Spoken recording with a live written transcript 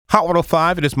Hot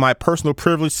 105, it is my personal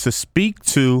privilege to speak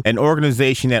to an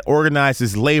organization that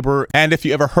organizes labor. And if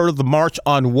you ever heard of the March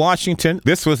on Washington,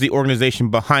 this was the organization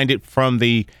behind it. From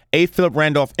the A. Philip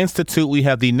Randolph Institute, we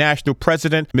have the national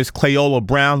president, Ms. Cleola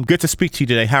Brown. Good to speak to you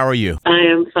today. How are you? I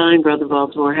am fine, Brother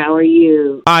Baltimore. How are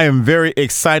you? I am very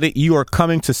excited. You are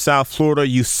coming to South Florida.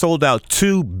 You sold out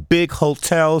 2 big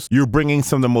hotels. You're bringing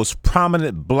some of the most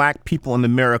prominent Black people in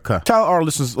America. Tell our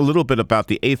listeners a little bit about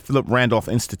the A. Philip Randolph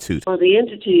Institute. Well, the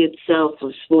entity itself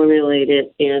was formulated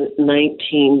in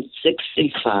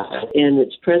 1965, in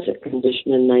its present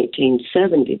condition in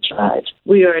 1975.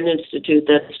 We are an institute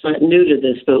that's not new to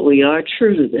this, but we are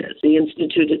true to this. The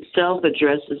institute itself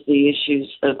addresses the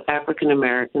issues of African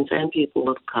Americans and people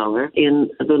of color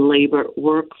in the labor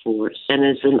workforce, and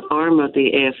is an arm of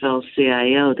the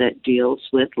AFL-CIO that deals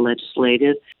with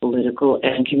legislative, political,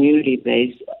 and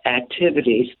community-based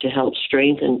activities to help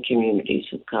strengthen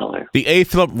communities of color. The A.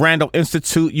 Philip Randolph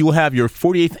Institute, you will have your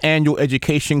 48th annual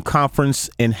education conference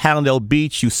in Hallandale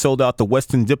Beach. You sold out the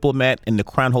Westin Diplomat and the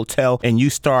Crown Hotel, and you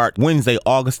start Wednesday,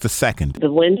 August the 2nd.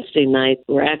 The Wednesday night,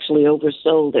 we're actually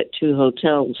oversold at 2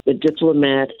 hotels, the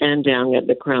Diplomat and down at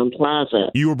the Crown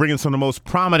Plaza. You were bringing some of the most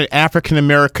prominent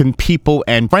African-American people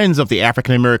and friends of the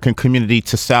African-American community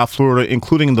to South Florida,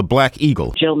 including the Black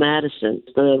Eagle. Joe Madison,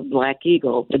 the Black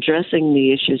Eagle, addressing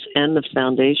the issues and the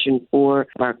foundation for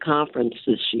our conference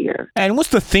this year. And what's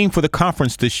the theme for the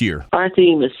conference this year? Our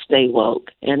theme is Stay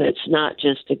Woke, and it's not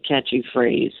just a catchy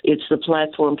phrase. It's the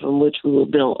platform from which we will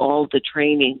build all the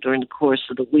training during the course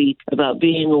of the week about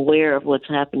being aware of what's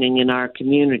happening in our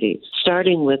communities,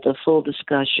 starting with a full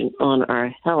discussion on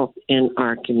our health in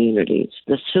our communities.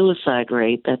 The suicide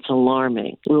rate, that's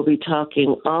alarming. We'll be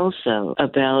talking also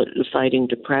about fighting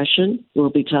depression.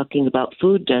 We'll be talking about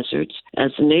food deserts.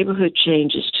 As the neighborhood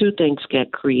changes, 2 things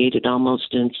get created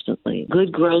almost instantly.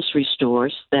 Good grocery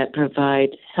stores that provide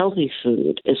healthy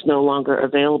food is no longer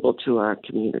available to our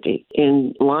community.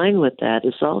 In line with that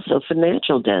is also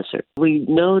financial desert. We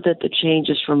know that the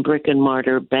changes from brick and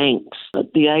mortar banks,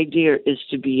 but the idea is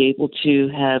to be able to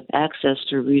have access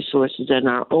to resources and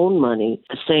our own money,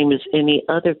 the same as any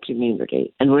other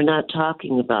community. And we're not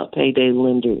talking about payday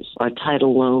lenders or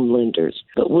title loan lenders,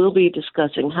 but we'll be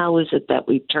discussing how is it that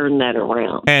we turn that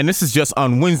around. And this is just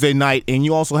on Wednesday night, and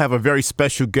you also have a very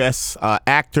special guest,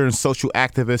 actor and social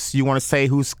activist. You want to say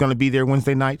who's going to be there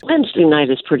Wednesday night? Wednesday night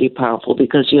is pretty powerful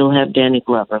because you'll have Danny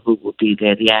Glover, who will be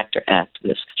there, the actor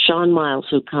activist. Sean Miles,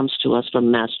 who comes to us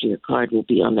from Master Your Card, will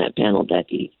be on that panel that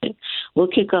evening. We'll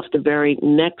kick off the very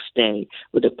next day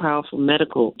with a powerful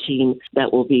medical team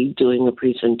that will be doing a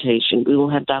presentation. We will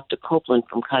have Dr. Copeland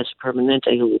from Kaiser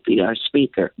Permanente, who will be our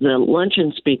speaker. The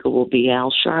luncheon speaker will be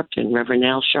Al Sharpton, Reverend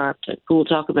Al Sharpton, who will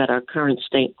talk about our current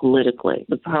state politically.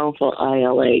 The powerful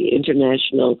ILA,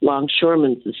 International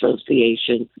Longshoremen's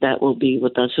Association, that will be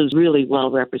with us, who's really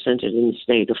well represented in the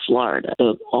state of Florida.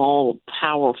 The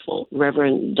all-powerful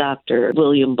Reverend Dr.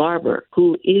 William Barber,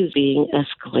 who is being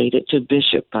escalated to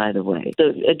bishop, by the way.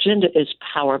 The agenda is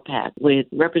power-packed with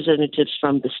representatives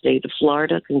from the state of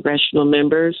Florida, congressional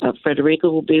members. Frederica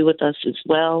will be with us as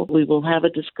well. We will have a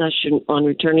discussion on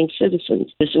returning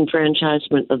citizens,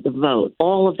 disenfranchisement of the vote.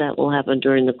 All of that will happen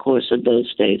during the course of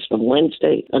those days, from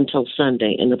Wednesday until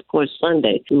Sunday. And of course,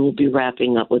 Sunday, we will be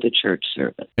wrapping up with a church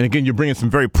service. And again, you're bringing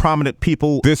some very prominent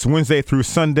people this Wednesday through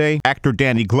Sunday. Actor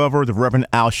Danny Glover, the Reverend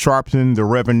Al Sharpton, the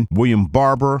Reverend William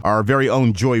Barber, our very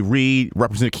own Joy Reid,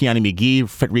 Representative Keani McGee,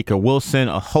 Frederica Wilson,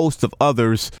 a host of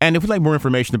others. And if you'd like more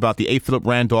information about the A. Philip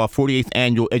Randolph 48th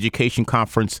Annual Education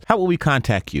Conference, how will we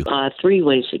contact you? 3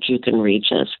 ways that you can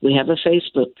reach us. We have a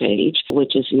Facebook page,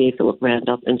 which is the A. Philip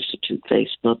Randolph Institute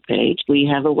Facebook page. We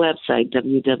have a website,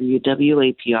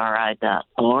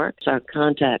 www.apri.org. It's our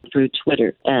contact through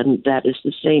Twitter, and that is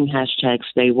the same hashtag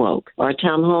Stay Woke. Our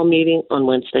town hall meeting on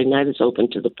Wednesday night is open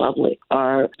to the public.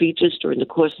 Our speeches during the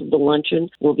course of the luncheon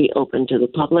will be open to the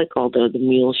public, although the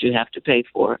meals you have to pay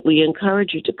for. We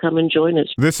encourage you to come and join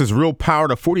us. This is Real Power,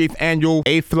 the 48th Annual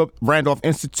A. Philip Randolph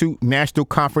Institute National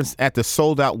Conference at the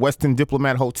sold-out Westin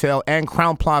Diplomat Hotel and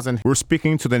Crown Plaza. We're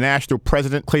speaking to the National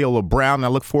President, Cleola Brown, and I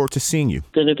look forward to seeing you.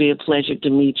 It's going to be a pleasure to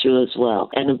meet you as well.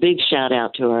 And a big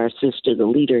shout-out to our sister, the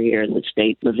leader here in the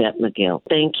state, Yvette McGill.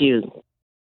 Thank you.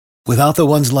 Without the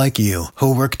ones like you,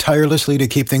 who work tirelessly to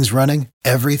keep things running,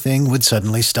 everything would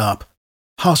suddenly stop.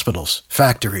 Hospitals,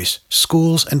 factories,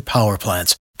 schools, and power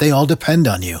plants, they all depend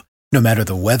on you. No matter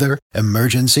the weather,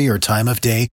 emergency, or time of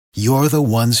day, you're the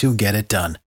ones who get it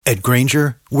done. At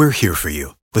Grainger, we're here for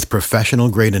you with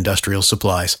professional-grade industrial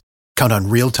supplies. Count on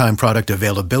real-time product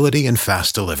availability and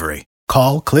fast delivery.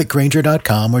 Call, click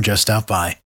Grainger.com, or just stop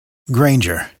by.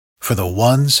 Grainger, for the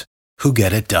ones who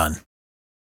get it done.